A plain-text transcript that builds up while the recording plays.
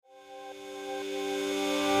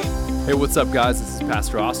Hey, what's up, guys? This is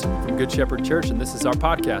Pastor Austin from Good Shepherd Church, and this is our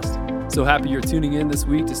podcast. So happy you're tuning in this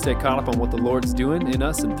week to stay caught up on what the Lord's doing in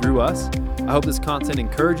us and through us. I hope this content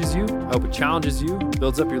encourages you. I hope it challenges you,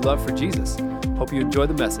 builds up your love for Jesus. Hope you enjoy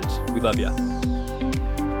the message. We love you.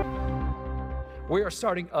 We are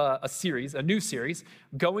starting a new series,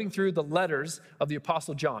 going through the letters of the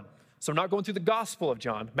Apostle John. So we're not going through the Gospel of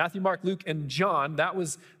John. Matthew, Mark, Luke, and John, that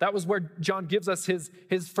was where John gives us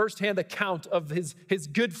his firsthand account of his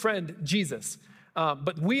good friend, Jesus.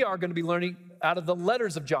 But we are going to be learning out of the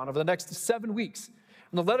letters of John over the next 7 weeks.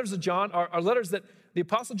 And the letters of John are letters that the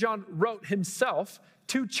Apostle John wrote himself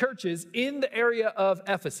to churches in the area of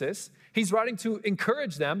Ephesus. He's writing to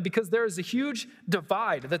encourage them because there is a huge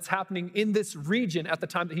divide that's happening in this region at the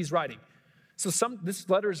time that he's writing. So this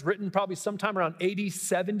letter is written probably sometime around AD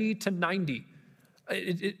 70 to 90.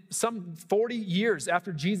 Some 40 years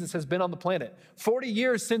after Jesus has been on the planet. 40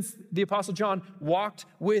 years since the Apostle John walked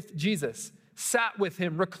with Jesus, sat with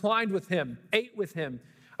him, reclined with him, ate with him.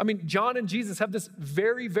 I mean, John and Jesus have this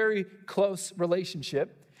very, very close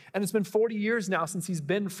relationship. And it's been 40 years now since he's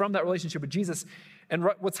been from that relationship with Jesus. And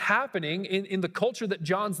what's happening in the culture that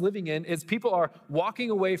John's living in is people are walking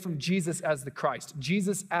away from Jesus as the Christ,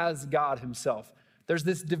 Jesus as God himself. There's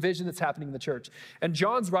this division that's happening in the church. And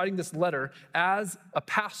John's writing this letter as a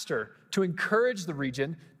pastor to encourage the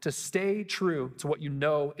region to stay true to what you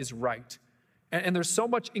know is right. And there's so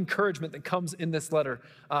much encouragement that comes in this letter.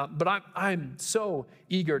 But I'm so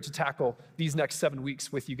eager to tackle these next 7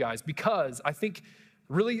 weeks with you guys because I think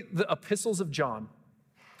really the epistles of John,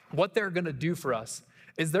 what they're going to do for us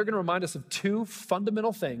is they're going to remind us of two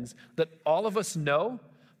fundamental things that all of us know,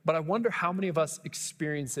 but I wonder how many of us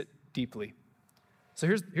experience it deeply. So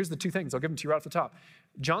here's the two things. I'll give them to you right off the top.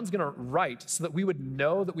 John's going to write so that we would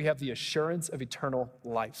know that we have the assurance of eternal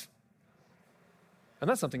life. And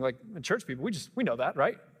that's something like church people, we know that,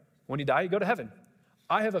 right? When you die, you go to heaven.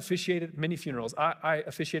 I have officiated many funerals. I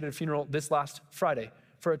officiated a funeral this last Friday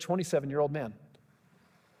for a 27-year-old man.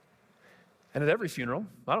 And at every funeral,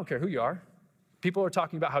 I don't care who you are, people are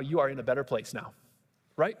talking about how you are in a better place now,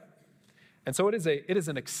 right? And so it is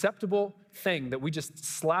an acceptable thing that we just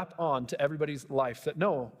slap on to everybody's life that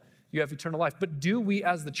no, you have eternal life. But do we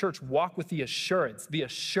as the church walk with the assurance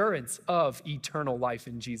of eternal life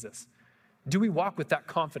in Jesus? Do we walk with that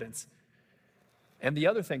confidence? And the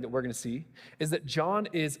other thing that we're going to see is that John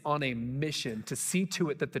is on a mission to see to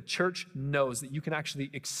it that the church knows that you can actually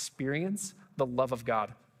experience the love of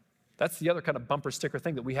God. That's the other kind of bumper sticker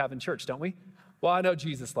thing that we have in church, don't we? Well, I know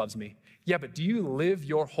Jesus loves me. Yeah, but do you live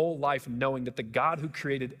your whole life knowing that the God who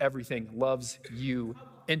created everything loves you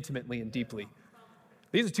intimately and deeply?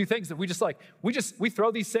 These are two things that we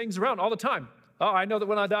throw these sayings around all the time. Oh, I know that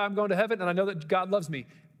when I die, I'm going to heaven, and I know that God loves me.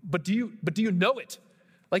 But do you know it?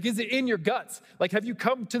 Like, is it in your guts? Like, have you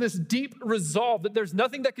come to this deep resolve that there's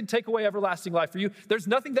nothing that can take away everlasting life for you? There's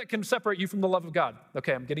nothing that can separate you from the love of God.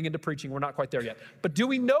 Okay, I'm getting into preaching. We're not quite there yet. But do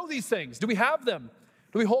we know these things? Do we have them?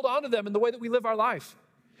 Do we hold on to them in the way that we live our life?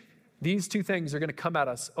 These two things are going to come at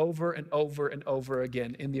us over and over and over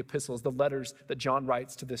again in the epistles, the letters that John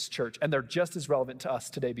writes to this church. And they're just as relevant to us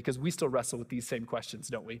today because we still wrestle with these same questions,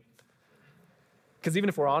 don't we? Because even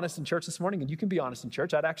if we're honest in church this morning, and you can be honest in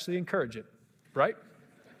church, I'd actually encourage it, right?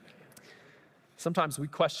 Sometimes we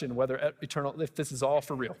question whether if this is all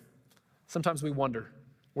for real. Sometimes we wonder.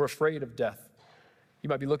 We're afraid of death. You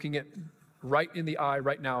might be looking at right in the eye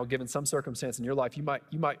right now, given some circumstance in your life. You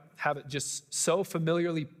might have it just so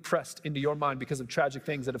familiarly pressed into your mind because of tragic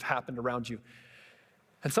things that have happened around you.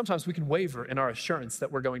 And sometimes we can waver in our assurance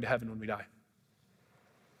that we're going to heaven when we die.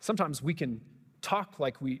 Sometimes we can talk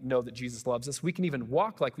like we know that Jesus loves us. We can even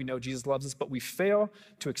walk like we know Jesus loves us, but we fail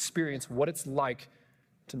to experience what it's like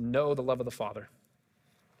to know the love of the Father.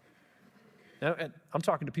 Now, and I'm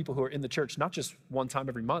talking to people who are in the church, not just one time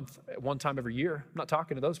every month, one time every year. I'm not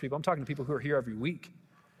talking to those people. I'm talking to people who are here every week.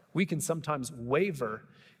 We can sometimes waver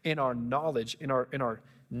in our knowledge, in our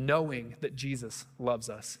knowing that Jesus loves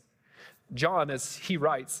us. John, as he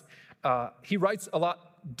writes a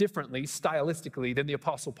lot differently, stylistically, than the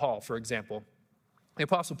Apostle Paul, for example. The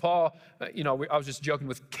Apostle Paul, I was just joking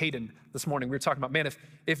with Caden this morning. We were talking about, man,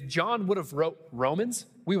 if John would have wrote Romans,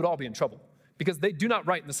 we would all be in trouble because they do not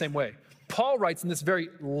write in the same way. Paul writes in this very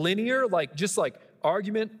linear, just like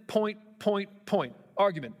argument, point,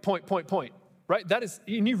 argument, point, right? That is,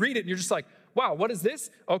 and you read it and you're just like, wow, what is this?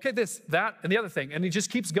 Okay, this, that, and the other thing. And he just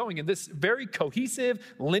keeps going in this very cohesive,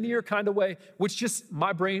 linear kind of way, which just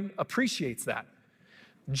my brain appreciates that.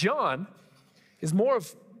 John is more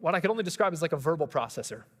of what I could only describe as like a verbal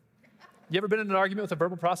processor. You ever been in an argument with a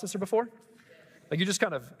verbal processor before? Like you're just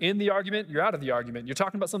kind of in the argument, you're out of the argument. You're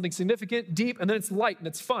talking about something significant, deep, and then it's light and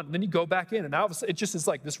it's fun. And then you go back in, and now it just is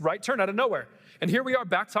like this right turn out of nowhere. And here we are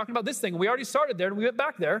back talking about this thing. We already started there, and we went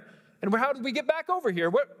back there. And how did we get back over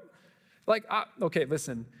here? Okay,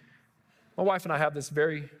 listen. My wife and I have this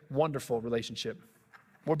very wonderful relationship.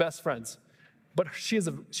 We're best friends. But she is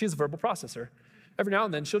a verbal processor. Every now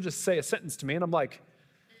and then, she'll just say a sentence to me, and I'm like,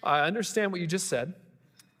 I understand what you just said,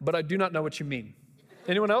 but I do not know what you mean.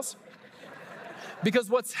 Anyone else? Because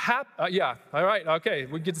what's yeah, all right, okay.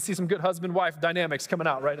 We get to see some good husband-wife dynamics coming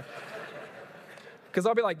out, right? Because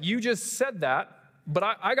I'll be like, you just said that, but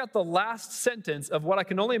I got the last sentence of what I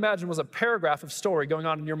can only imagine was a paragraph of story going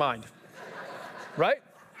on in your mind. Right?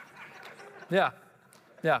 Yeah.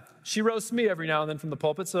 She roasts me every now and then from the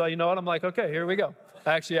pulpit, so you know what? I'm like, okay, here we go.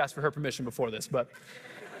 I actually asked for her permission before this,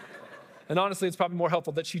 and honestly, it's probably more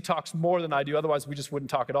helpful that she talks more than I do. Otherwise, we just wouldn't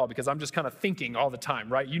talk at all because I'm just kind of thinking all the time,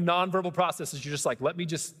 right? You nonverbal processors, you're just like, let me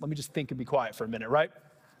just think and be quiet for a minute, right?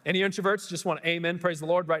 Any introverts just want to amen, praise the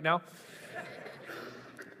Lord right now?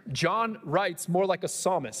 John writes more like a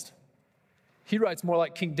psalmist. He writes more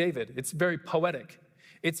like King David. It's very poetic.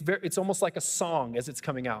 It's almost like a song as it's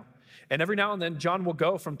coming out. And every now and then, John will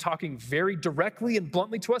go from talking very directly and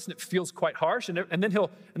bluntly to us, and it feels quite harsh. And then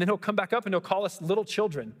he'll come back up and he'll call us little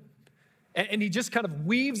children. And he just kind of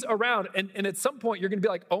weaves around. And at some point, you're going to be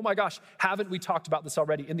like, oh my gosh, haven't we talked about this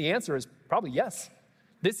already? And the answer is probably yes.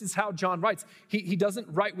 This is how John writes. He doesn't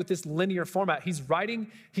write with this linear format. He's writing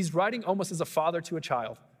almost as a father to a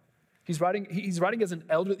child. He's writing as an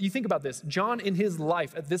elder. You think about this. John in his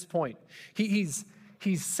life at this point, he's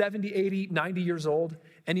 70, 80, 90 years old,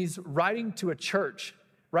 and he's writing to a church,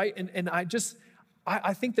 right? And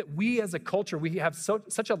I think that we as a culture, we have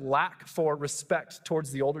such a lack for respect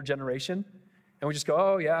towards the older generation. And we just go,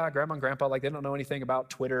 oh yeah, grandma and grandpa, like they don't know anything about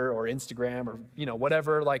Twitter or Instagram or,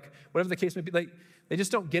 whatever the case may be. Like they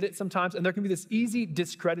just don't get it sometimes. And there can be this easy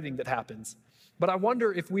discrediting that happens. But I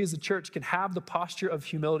wonder if we as a church can have the posture of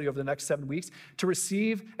humility over the next 7 weeks to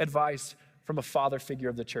receive advice from a father figure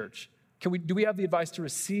of the church. Do we have the advice to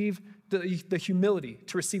receive the humility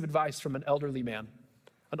to receive advice from an elderly man?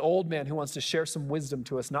 An old man who wants to share some wisdom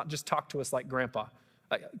to us, not just talk to us like grandpa.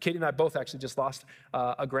 Katie and I both actually just lost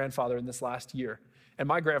a grandfather in this last year. And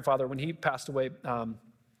my grandfather, when he passed away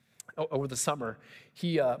over the summer,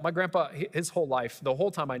 my grandpa, his whole life, the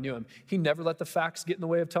whole time I knew him, he never let the facts get in the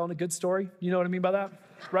way of telling a good story. You know what I mean by that,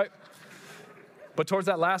 right? But towards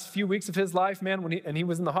that last few weeks of his life, man, when he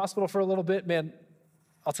was in the hospital for a little bit, man,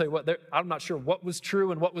 I'll tell you what, I'm not sure what was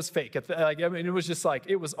true and what was fake. It was just like,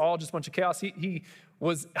 it was all just a bunch of chaos. He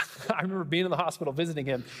was, I remember being in the hospital visiting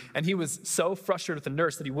him, and he was so frustrated with the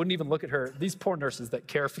nurse that he wouldn't even look at her. These poor nurses that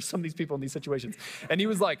care for some of these people in these situations. And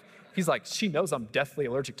he's like, she knows I'm deathly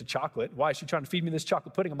allergic to chocolate. Why is she trying to feed me this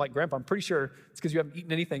chocolate pudding? I'm like, Grandpa, I'm pretty sure it's because you haven't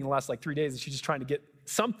eaten anything in the last 3 days, and she's just trying to get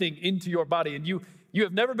something into your body. And you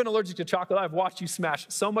have never been allergic to chocolate. I've watched you smash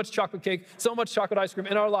so much chocolate cake, so much chocolate ice cream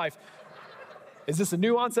in our life. Is this a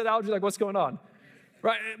new onset allergy? Like, what's going on?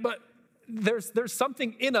 Right? But there's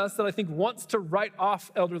something in us that I think wants to write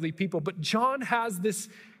off elderly people. But John has this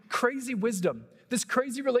crazy wisdom, this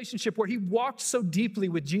crazy relationship where he walked so deeply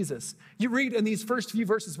with Jesus. You read in these first few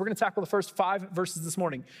verses, we're going to tackle the first 5 verses this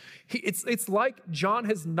morning. It's like John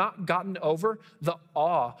has not gotten over the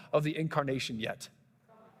awe of the incarnation yet.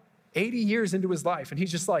 80 years into his life, and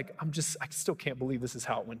he's just like, I still can't believe this is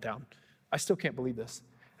how it went down. I still can't believe this.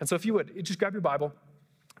 And so if you would, just grab your Bible.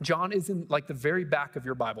 John is in the very back of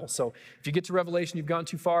your Bible. So if you get to Revelation, you've gone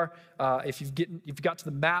too far. If you've got to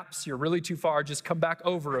the maps, you're really too far. Just come back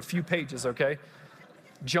over a few pages, okay?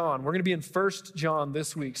 John, we're going to be in 1 John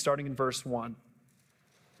this week, starting in verse 1.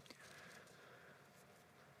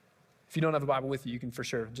 If you don't have a Bible with you, you can for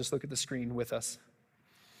sure just look at the screen with us.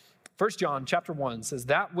 1 John chapter 1 says,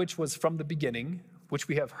 that which was from the beginning, which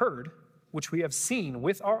we have heard, which we have seen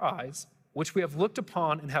with our eyes, which we have looked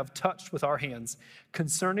upon and have touched with our hands,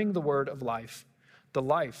 concerning the word of life. The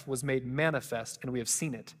life was made manifest, and we have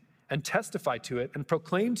seen it, and testified to it, and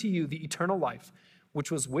proclaimed to you the eternal life,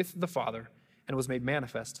 which was with the Father, and was made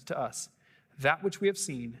manifest to us. That which we have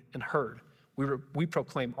seen and heard, we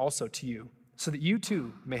proclaim also to you, so that you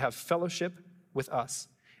too may have fellowship with us.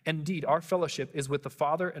 And indeed, our fellowship is with the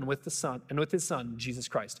Father and with the Son, and with his Son, Jesus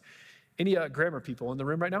Christ. Any grammar people in the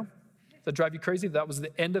room right now? Does that drive you crazy? That was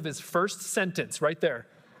the end of his first sentence right there.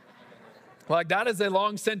 That is a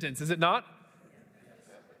long sentence, is it not?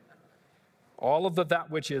 All of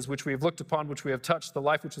that which is, which we have looked upon, which we have touched, the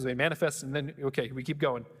life which was made manifest, and then, okay, we keep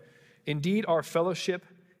going. Indeed, our fellowship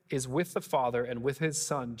is with the Father and with his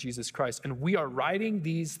Son, Jesus Christ. And we are writing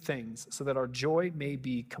these things so that our joy may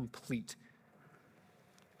be complete.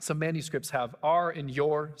 Some manuscripts have "are" and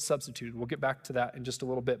 "your" substituted. We'll get back to that in just a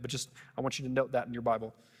little bit, but I want you to note that in your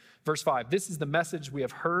Bible. Verse 5, this is the message we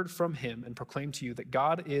have heard from him and proclaimed to you, that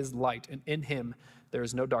God is light, and in him there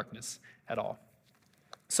is no darkness at all.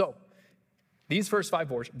 So, these first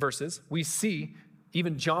 5 verses, we see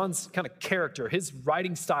even John's kind of character, his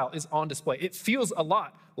writing style is on display. It feels a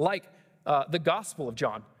lot like the Gospel of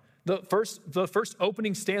John. The first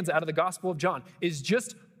opening stanza out of the Gospel of John is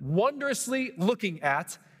just wondrously looking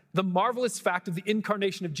at the marvelous fact of the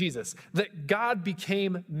incarnation of Jesus, that God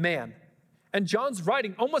became man. And John's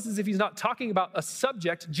writing almost as if he's not talking about a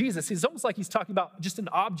subject, Jesus. He's almost like he's talking about just an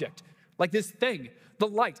object, like this thing, the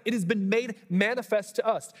light. It has been made manifest to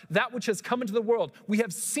us, that which has come into the world. We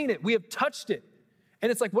have seen it. We have touched it.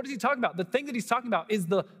 And it's like, what is he talking about? The thing that he's talking about is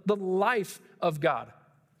the life of God.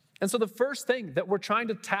 And so the first thing that we're trying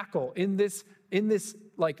to tackle in this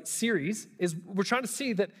like series is we're trying to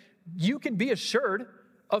see that you can be assured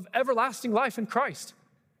of everlasting life in Christ.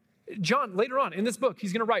 John, later on in this book,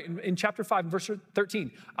 he's going to write in chapter 5, verse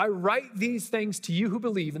 13, I write these things to you who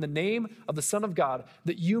believe in the name of the Son of God,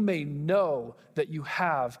 that you may know that you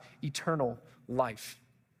have eternal life.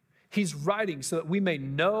 He's writing so that we may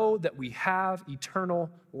know that we have eternal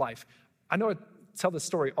life. I know I tell this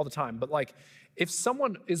story all the time, but like if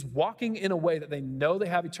someone is walking in a way that they know they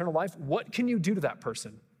have eternal life, what can you do to that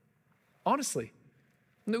person? Honestly,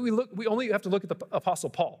 we only have to look at the Apostle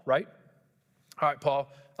Paul, right? All right, Paul,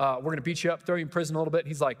 we're going to beat you up, throw you in prison a little bit.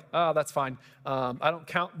 He's like, that's fine. I don't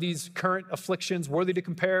count these current afflictions worthy to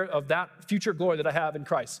compare of that future glory that I have in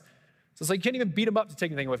Christ. So it's like you can't even beat him up to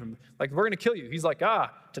take anything away from him. Like, we're going to kill you. He's like,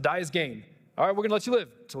 to die is gain. All right, we're going to let you live.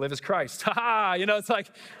 To live is Christ. It's like,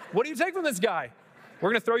 what do you take from this guy? We're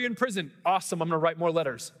going to throw you in prison. Awesome, I'm going to write more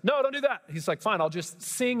letters. No, don't do that. He's like, fine, I'll just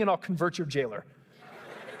sing and I'll convert your jailer.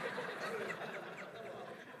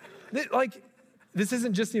 This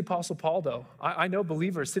isn't just the Apostle Paul, though. I know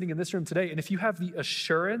believers sitting in this room today, and if you have the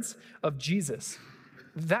assurance of Jesus,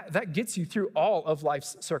 that gets you through all of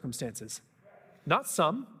life's circumstances. Not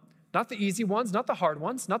some, not the easy ones, not the hard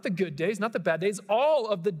ones, not the good days, not the bad days. All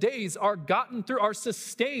of the days are gotten through, are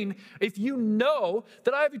sustained if you know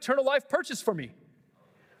that I have eternal life purchased for me.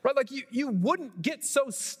 Right? Like you wouldn't get so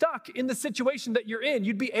stuck in the situation that you're in.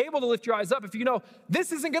 You'd be able to lift your eyes up if you know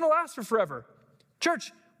this isn't going to last for forever.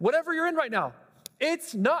 Church, whatever you're in right now,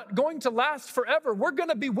 it's not going to last forever. We're going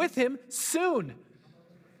to be with him soon.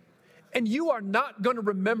 And you are not going to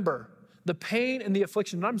remember the pain and the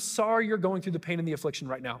affliction. And I'm sorry you're going through the pain and the affliction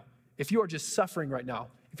right now. If you are just suffering right now,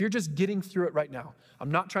 if you're just getting through it right now, I'm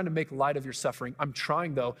not trying to make light of your suffering. I'm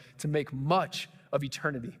trying, though, to make much of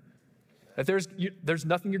eternity. If there's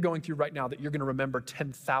nothing you're going through right now that you're going to remember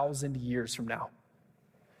 10,000 years from now.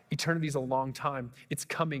 Eternity is a long time. It's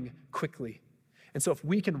coming quickly. And so if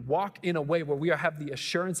we can walk in a way where we have the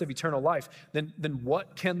assurance of eternal life, then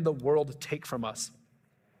what can the world take from us?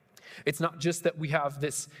 It's not just that we have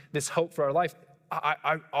this hope for our life.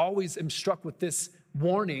 I always am struck with this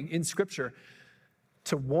warning in Scripture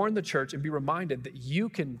to warn the church and be reminded that you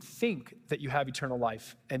can think that you have eternal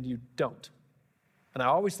life and you don't. And I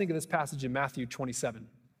always think of this passage in Matthew 27.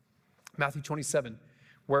 Matthew 27,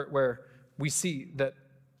 where we see that,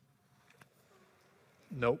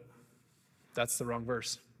 nope. That's the wrong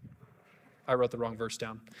verse. I wrote the wrong verse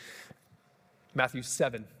down. Matthew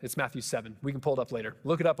 7. It's Matthew 7. We can pull it up later.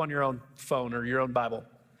 Look it up on your own phone or your own Bible.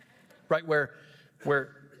 Right where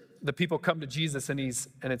the people come to Jesus and he's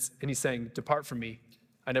saying, depart from me,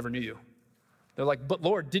 I never knew you. They're like, but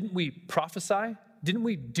Lord, didn't we prophesy? Didn't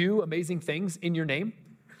we do amazing things in your name?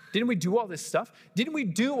 Didn't we do all this stuff? Didn't we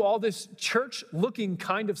do all this church-looking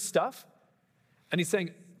kind of stuff? And he's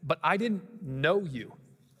saying, but I didn't know you.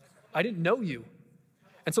 I didn't know you.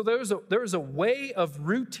 And so there is a way of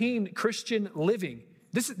routine Christian living.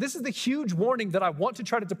 This is the huge warning that I want to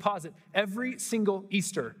try to deposit every single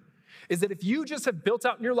Easter, is that if you just have built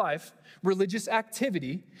out in your life religious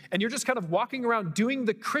activity and you're just kind of walking around doing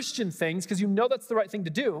the Christian things because you know that's the right thing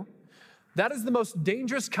to do, that is the most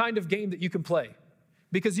dangerous kind of game that you can play,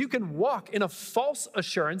 because you can walk in a false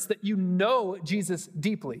assurance that you know Jesus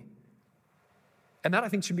deeply. And that, I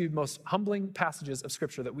think, should be the most humbling passages of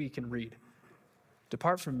Scripture that we can read.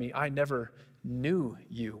 Depart from me, I never knew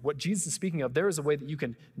you. What Jesus is speaking of, there is a way that you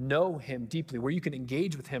can know him deeply, where you can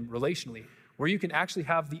engage with him relationally, where you can actually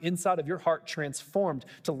have the inside of your heart transformed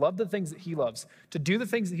to love the things that he loves, to do the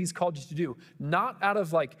things that he's called you to do, not out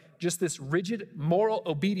of like just this rigid moral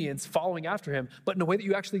obedience following after him, but in a way that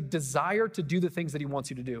you actually desire to do the things that he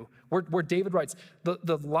wants you to do. Where David writes,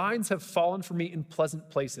 the lines have fallen for me in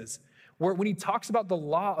pleasant places, where when he talks about the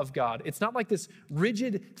law of God, it's not like this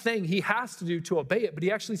rigid thing he has to do to obey it, but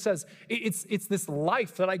he actually says, it's this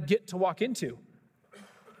life that I get to walk into.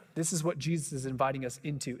 This is what Jesus is inviting us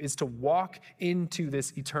into, is to walk into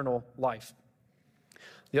this eternal life.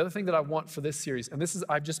 The other thing that I want for this series, and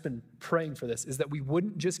I've just been praying for this, is that we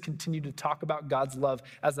wouldn't just continue to talk about God's love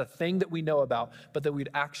as a thing that we know about, but that we'd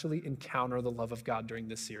actually encounter the love of God during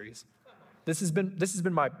this series. This has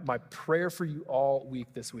been my prayer for you all week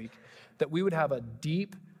this week, that we would have a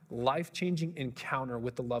deep, life-changing encounter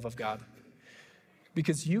with the love of God.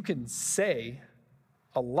 Because you can say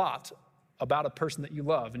a lot about a person that you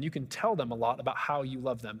love, and you can tell them a lot about how you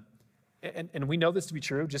love them. And we know this to be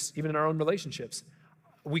true, just even in our own relationships.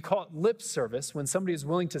 We call it lip service when somebody is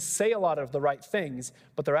willing to say a lot of the right things,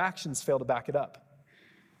 but their actions fail to back it up,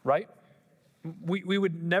 right? We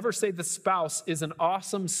would never say the spouse is an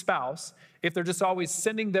awesome spouse if they're just always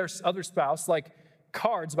sending their other spouse like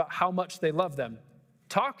cards about how much they love them.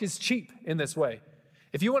 Talk is cheap in this way.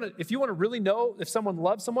 If you want to really know if someone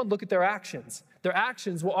loves someone, look at their actions. Their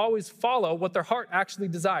actions will always follow what their heart actually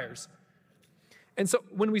desires. And so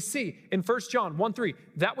when we see in 1 John 1:3,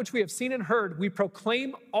 that which we have seen and heard, we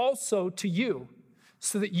proclaim also to you,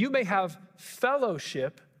 so that you may have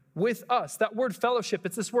fellowship with us. That word fellowship,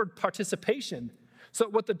 it's this word participation. So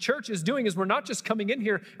what the church is doing is we're not just coming in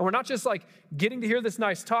here and we're not just like getting to hear this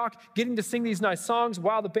nice talk, getting to sing these nice songs.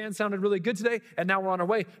 Wow, the band sounded really good today, and now we're on our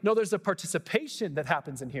way. No, there's a participation that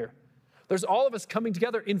happens in here. There's all of us coming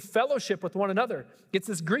together in fellowship with one another. It's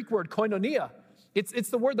this Greek word, koinonia. It's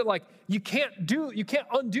the word that like you can't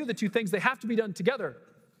undo the two things. They have to be done together.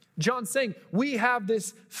 John's saying, we have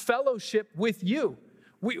this fellowship with you.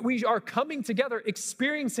 We are coming together,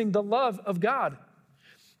 experiencing the love of God.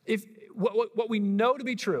 What we know to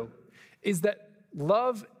be true is that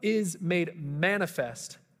love is made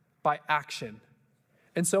manifest by action.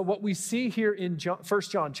 And so what we see here in 1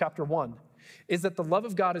 John chapter 1 is that the love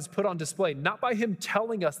of God is put on display, not by him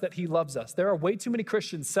telling us that he loves us. There are way too many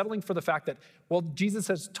Christians settling for the fact that, well, Jesus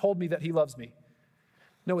has told me that he loves me.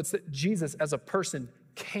 No, it's that Jesus as a person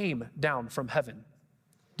came down from heaven.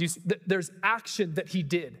 There's action that he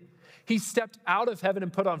did. He stepped out of heaven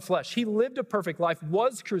and put on flesh. He lived a perfect life,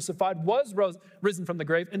 was crucified, was risen from the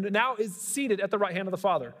grave, and now is seated at the right hand of the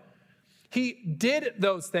Father. He did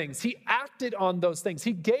those things. He acted on those things.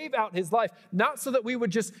 He gave out his life, not so that we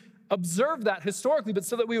would just observe that historically, but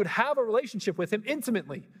so that we would have a relationship with him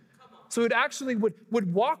intimately. So it actually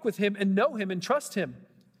would walk with him and know him and trust him.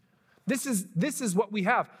 This is what we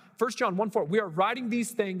have. 1 John 1:4, we are writing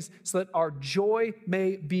these things so that our joy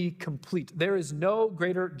may be complete. There is no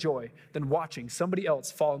greater joy than watching somebody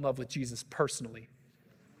else fall in love with Jesus personally.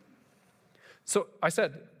 So I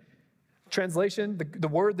said, translation, the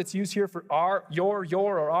word that's used here for our, your,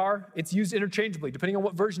 or our, it's used interchangeably. Depending on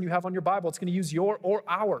what version you have on your Bible, it's going to use your or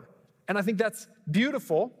our. And I think that's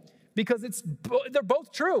beautiful because they're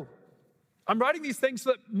both true. I'm writing these things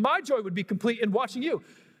so that my joy would be complete in watching you.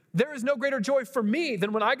 There is no greater joy for me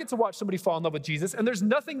than when I get to watch somebody fall in love with Jesus, and there's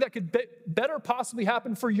nothing that could better possibly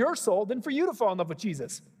happen for your soul than for you to fall in love with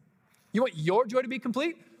Jesus. You want your joy to be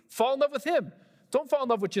complete? Fall in love with him. Don't fall in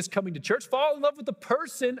love with just coming to church. Fall in love with the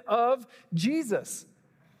person of Jesus.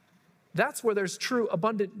 That's where there's true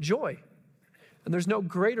abundant joy. And there's no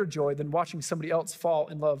greater joy than watching somebody else fall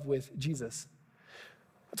in love with Jesus.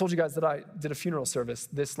 I told you guys that I did a funeral service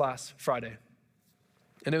this last Friday.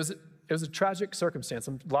 And it was a tragic circumstance.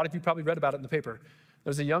 A lot of you probably read about it in the paper. There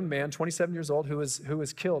was a young man, 27 years old, who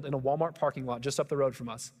was killed in a Walmart parking lot just up the road from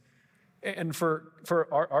us. And for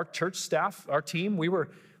our church staff, our team, we were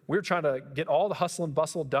trying to get all the hustle and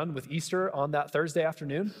bustle done with Easter on that Thursday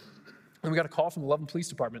afternoon. And we got a call from the Loveland Police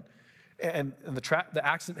Department. And the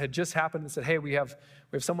accident had just happened and said, hey, we have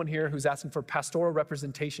someone here who's asking for pastoral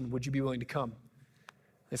representation. Would you be willing to come?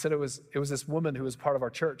 They said it was this woman who was part of our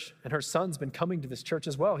church, and her son's been coming to this church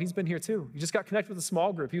as well. He's been here too. He just got connected with a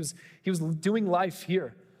small group. He was doing life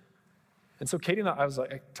here. And so Katie and I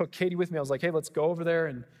took Katie with me. I was like, hey, let's go over there.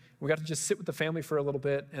 And we got to just sit with the family for a little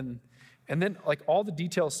bit. And then like all the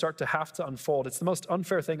details start to have to unfold. It's the most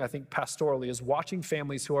unfair thing, I think, pastorally, is watching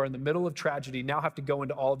families who are in the middle of tragedy now have to go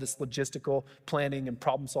into all of this logistical planning and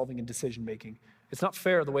problem solving and decision making. It's not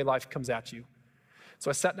fair the way life comes at you. So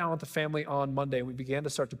I sat down with the family on Monday, and we began to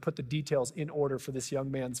start to put the details in order for this young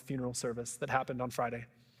man's funeral service that happened on Friday.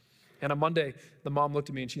 And on Monday, the mom looked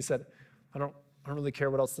at me and she said, I don't really care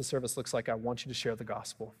what else the service looks like. I want you to share the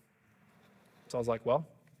gospel. So I was like, well,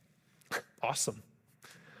 awesome.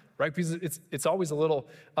 Right? Because it's always a little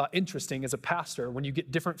interesting as a pastor when you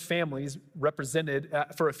get different families represented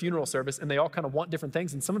for a funeral service, and they all kind of want different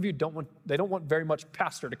things. And some of you don't want very much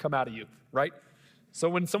pastor to come out of you, right? So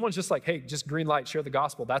when someone's just like, hey, just green light, share the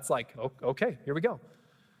gospel, that's like, okay, here we go.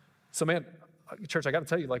 So man, church, I got to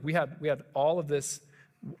tell you, like we had all of this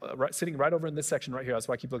sitting right over in this section right here. That's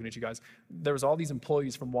why I keep looking at you guys. There was all these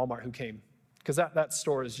employees from Walmart who came because that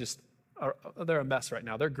store is just, they're a mess right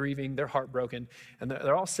now. They're grieving, they're heartbroken, and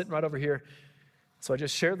they're all sitting right over here. So I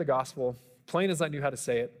just shared the gospel, plain as I knew how to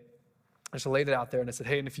say it. I just laid it out there and I said,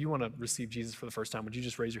 hey, and if you want to receive Jesus for the first time, would you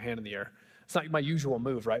just raise your hand in the air? It's not my usual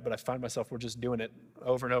move, right? But I find myself, we're just doing it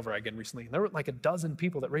over and over again recently. And there were like a dozen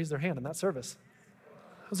people that raised their hand in that service.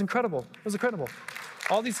 It was incredible. It was incredible.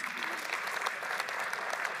 All these,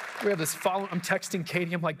 we have this follow, I'm texting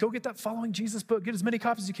Katie. I'm like, go get that Following Jesus book. Get as many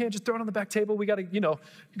copies as you can. Just throw it on the back table. We got to, you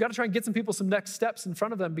got to try and get some people some next steps in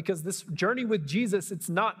front of them because this journey with Jesus, it's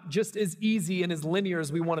not just as easy and as linear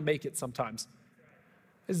as we want to make it sometimes.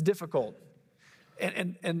 It's difficult.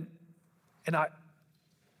 And I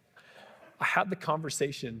had the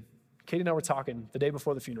conversation. Katie and I were talking the day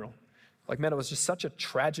before the funeral. Like, man, it was just such a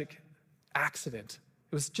tragic accident.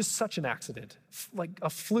 It was just such an accident, like a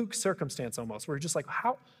fluke circumstance almost, where you're just like,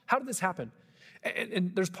 how did this happen?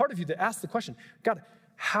 And there's part of you that asks the question, God,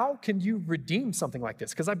 how can you redeem something like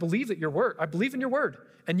this? Because I believe in your word.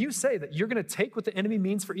 And you say that you're going to take what the enemy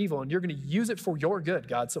means for evil and you're going to use it for your good,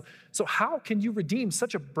 God. So how can you redeem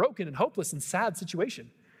such a broken and hopeless and sad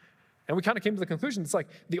situation? And we kind of came to the conclusion, it's like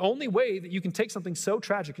the only way that you can take something so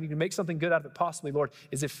tragic and you can make something good out of it possibly, Lord,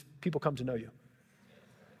 is if people come to know you.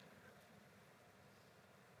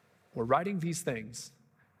 We're writing these things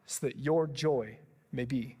so that your joy may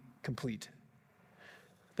be complete.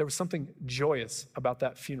 There was something joyous about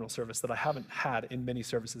that funeral service that I haven't had in many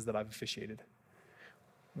services that I've officiated.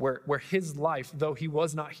 Where his life, though he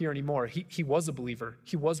was not here anymore, he was a believer.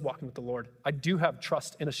 He was walking with the Lord. I do have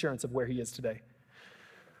trust and assurance of where he is today.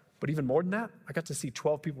 But even more than that, I got to see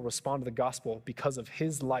 12 people respond to the gospel because of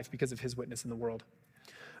his life, because of his witness in the world.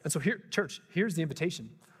 And so here, church, here's the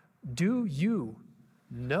invitation. Do you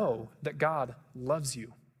know that God loves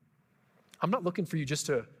you? I'm not looking for you just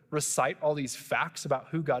to recite all these facts about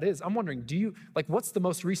who God is. I'm wondering, what's the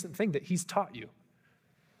most recent thing that he's taught you?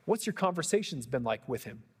 What's your conversations been like with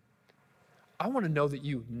him? I want to know that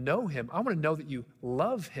you know him. I want to know that you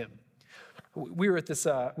love him. We were at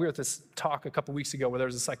this talk a couple weeks ago where there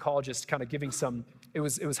was a psychologist kind of giving it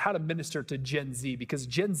was how to minister to Gen Z, because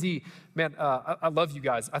Gen Z, man, I love you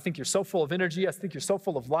guys. I think you're so full of energy. I think you're so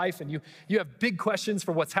full of life, and you have big questions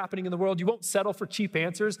for what's happening in the world. You won't settle for cheap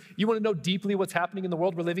answers. You want to know deeply what's happening in the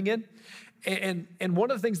world we're living in. And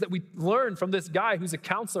one of the things that we learned from this guy who's a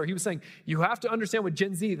counselor, he was saying, you have to understand with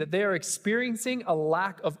Gen Z that they are experiencing a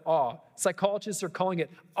lack of awe. Psychologists are calling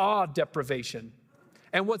it awe deprivation.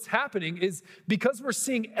 And what's happening is because we're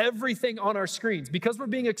seeing everything on our screens, because we're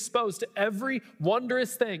being exposed to every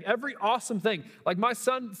wondrous thing, every awesome thing. Like my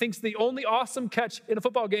son thinks the only awesome catch in a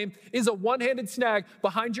football game is a one-handed snag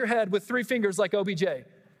behind your head with 3 fingers like OBJ.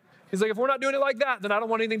 He's like, if we're not doing it like that, then I don't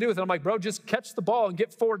want anything to do with it. I'm like, bro, just catch the ball and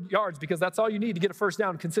get 4 yards because that's all you need to get a first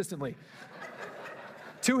down consistently.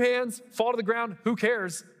 2 hands, fall to the ground, who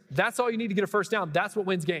cares? That's all you need to get a first down. That's what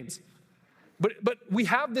wins games. But we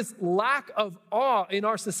have this lack of awe in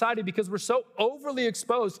our society because we're so overly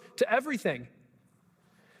exposed to everything.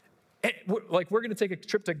 And we're going to take a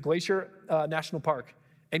trip to Glacier National Park,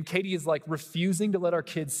 and Katie is like refusing to let our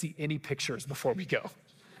kids see any pictures before we go.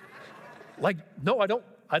 Like, no, I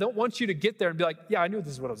don't want you to get there and be like, yeah, I knew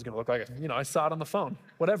this is what it was going to look like. I saw it on the phone,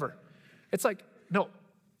 whatever. It's like, no.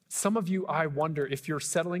 Some of you, I wonder if you're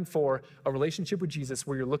settling for a relationship with Jesus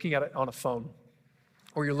where you're looking at it on a phone,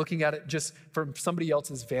 or you're looking at it just from somebody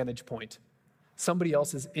else's vantage point, somebody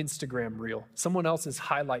else's Instagram reel, someone else's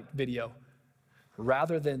highlight video,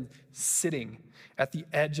 rather than sitting at the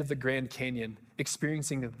edge of the Grand Canyon,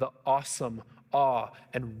 experiencing the awesome awe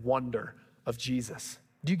and wonder of Jesus.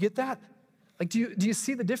 Do you get that? Like, do you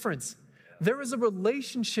see the difference? There is a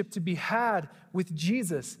relationship to be had with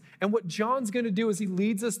Jesus. And what John's going to do as he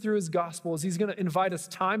leads us through his gospel is he's going to invite us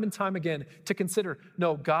time and time again to consider,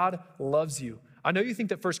 no, God loves you. I know you think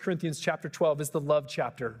that 1 Corinthians chapter 12 is the love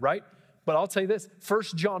chapter, right? But I'll tell you this, 1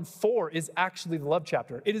 John 4 is actually the love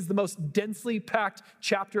chapter. It is the most densely packed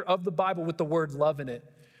chapter of the Bible with the word love in it,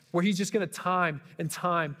 where he's just going to time and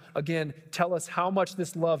time again tell us how much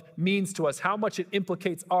this love means to us, how much it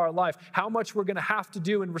implicates our life, how much we're going to have to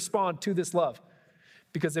do and respond to this love.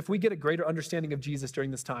 Because if we get a greater understanding of Jesus during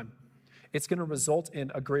this time, it's going to result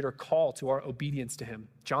in a greater call to our obedience to him.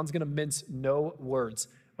 John's going to mince no words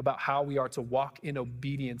about how we are to walk in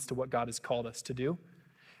obedience to what God has called us to do.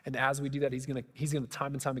 And as we do that, he's gonna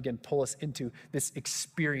time and time again pull us into this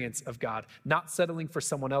experience of God, not settling for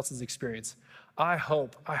someone else's experience. I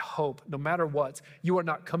hope, no matter what, you are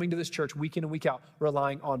not coming to this church week in and week out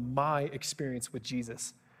relying on my experience with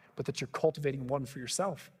Jesus, but that you're cultivating one for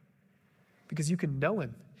yourself. Because you can know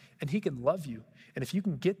him and he can love you. And if you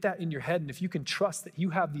can get that in your head and if you can trust that you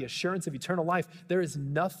have the assurance of eternal life, there is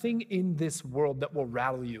nothing in this world that will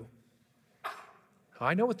rattle you.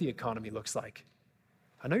 I know what the economy looks like.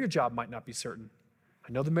 I know your job might not be certain.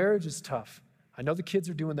 I know the marriage is tough. I know the kids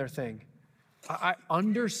are doing their thing. I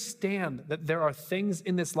understand that there are things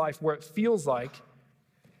in this life where it feels like,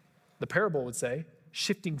 the parable would say,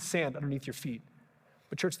 shifting sand underneath your feet.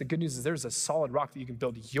 But church, the good news is there's a solid rock that you can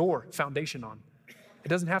build your foundation on. It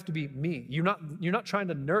doesn't have to be me. You're not trying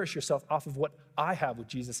to nourish yourself off of what I have with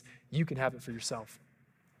Jesus. You can have it for yourself.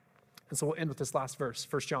 And so we'll end with this last verse,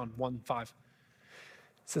 1 John 1:5.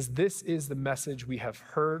 It says, this is the message we have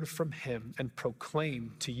heard from him and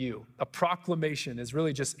proclaim to you. A proclamation is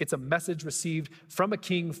really it's a message received from a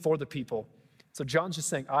king for the people. So John's just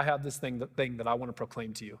saying, I have this thing that I want to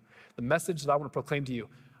proclaim to you. The message that I want to proclaim to you,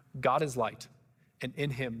 God is light, and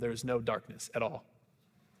in him there is no darkness at all.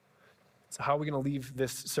 So how are we going to leave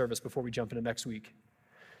this service before we jump into next week?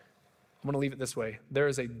 I'm going to leave it this way. There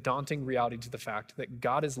is a daunting reality to the fact that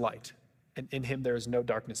God is light, and in him there is no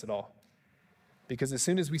darkness at all. Because as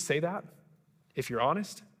soon as we say that, if you're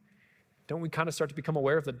honest, don't we kind of start to become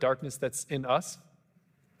aware of the darkness that's in us?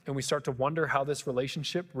 And we start to wonder how this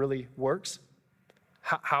relationship really works?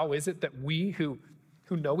 How is it that we who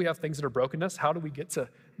know we have things that are broken us, how do we get to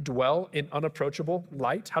dwell in unapproachable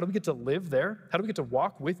light? How do we get to live there? How do we get to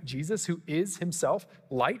walk with Jesus, who is himself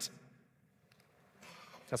light?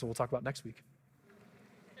 That's what we'll talk about next week.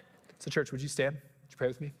 So church, would you stand? Would you pray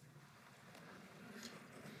with me?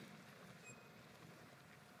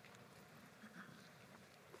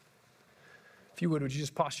 If you would you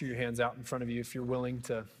just posture your hands out in front of you if you're willing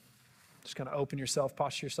to just kind of open yourself,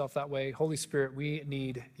 posture yourself that way. Holy Spirit, we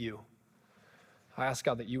need you. I ask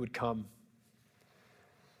God that you would come.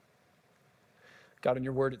 God, in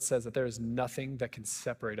your word, it says that there is nothing that can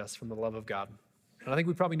separate us from the love of God. And I think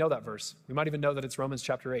we probably know that verse. We might even know that it's Romans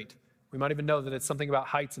chapter 8. We might even know that it's something about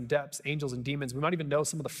heights and depths, angels and demons. We might even know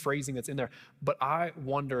some of the phrasing that's in there. But I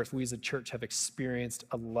wonder if we as a church have experienced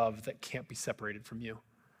a love that can't be separated from you.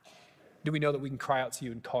 Do we know that we can cry out to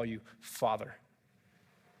you and call you Father?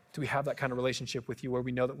 Do we have that kind of relationship with you where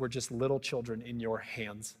we know that we're just little children in your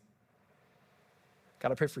hands?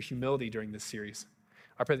 God, I pray for humility during this series.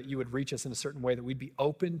 I pray that you would reach us in a certain way that we'd be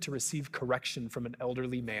open to receive correction from an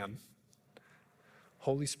elderly man.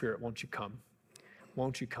 Holy Spirit, won't you come?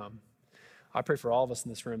 Won't you come? I pray for all of us in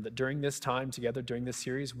this room that during this time together, during this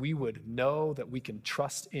series, we would know that we can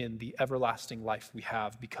trust in the everlasting life we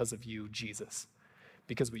have because of you, Jesus.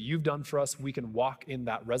 Because what you've done for us, we can walk in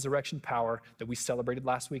that resurrection power that we celebrated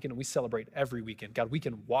last weekend and we celebrate every weekend. God, we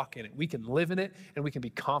can walk in it, we can live in it, and we can be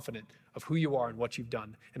confident of who you are and what you've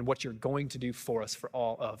done and what you're going to do for us for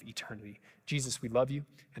all of eternity. Jesus, we love you,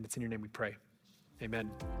 and it's in your name we pray.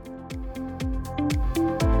 Amen.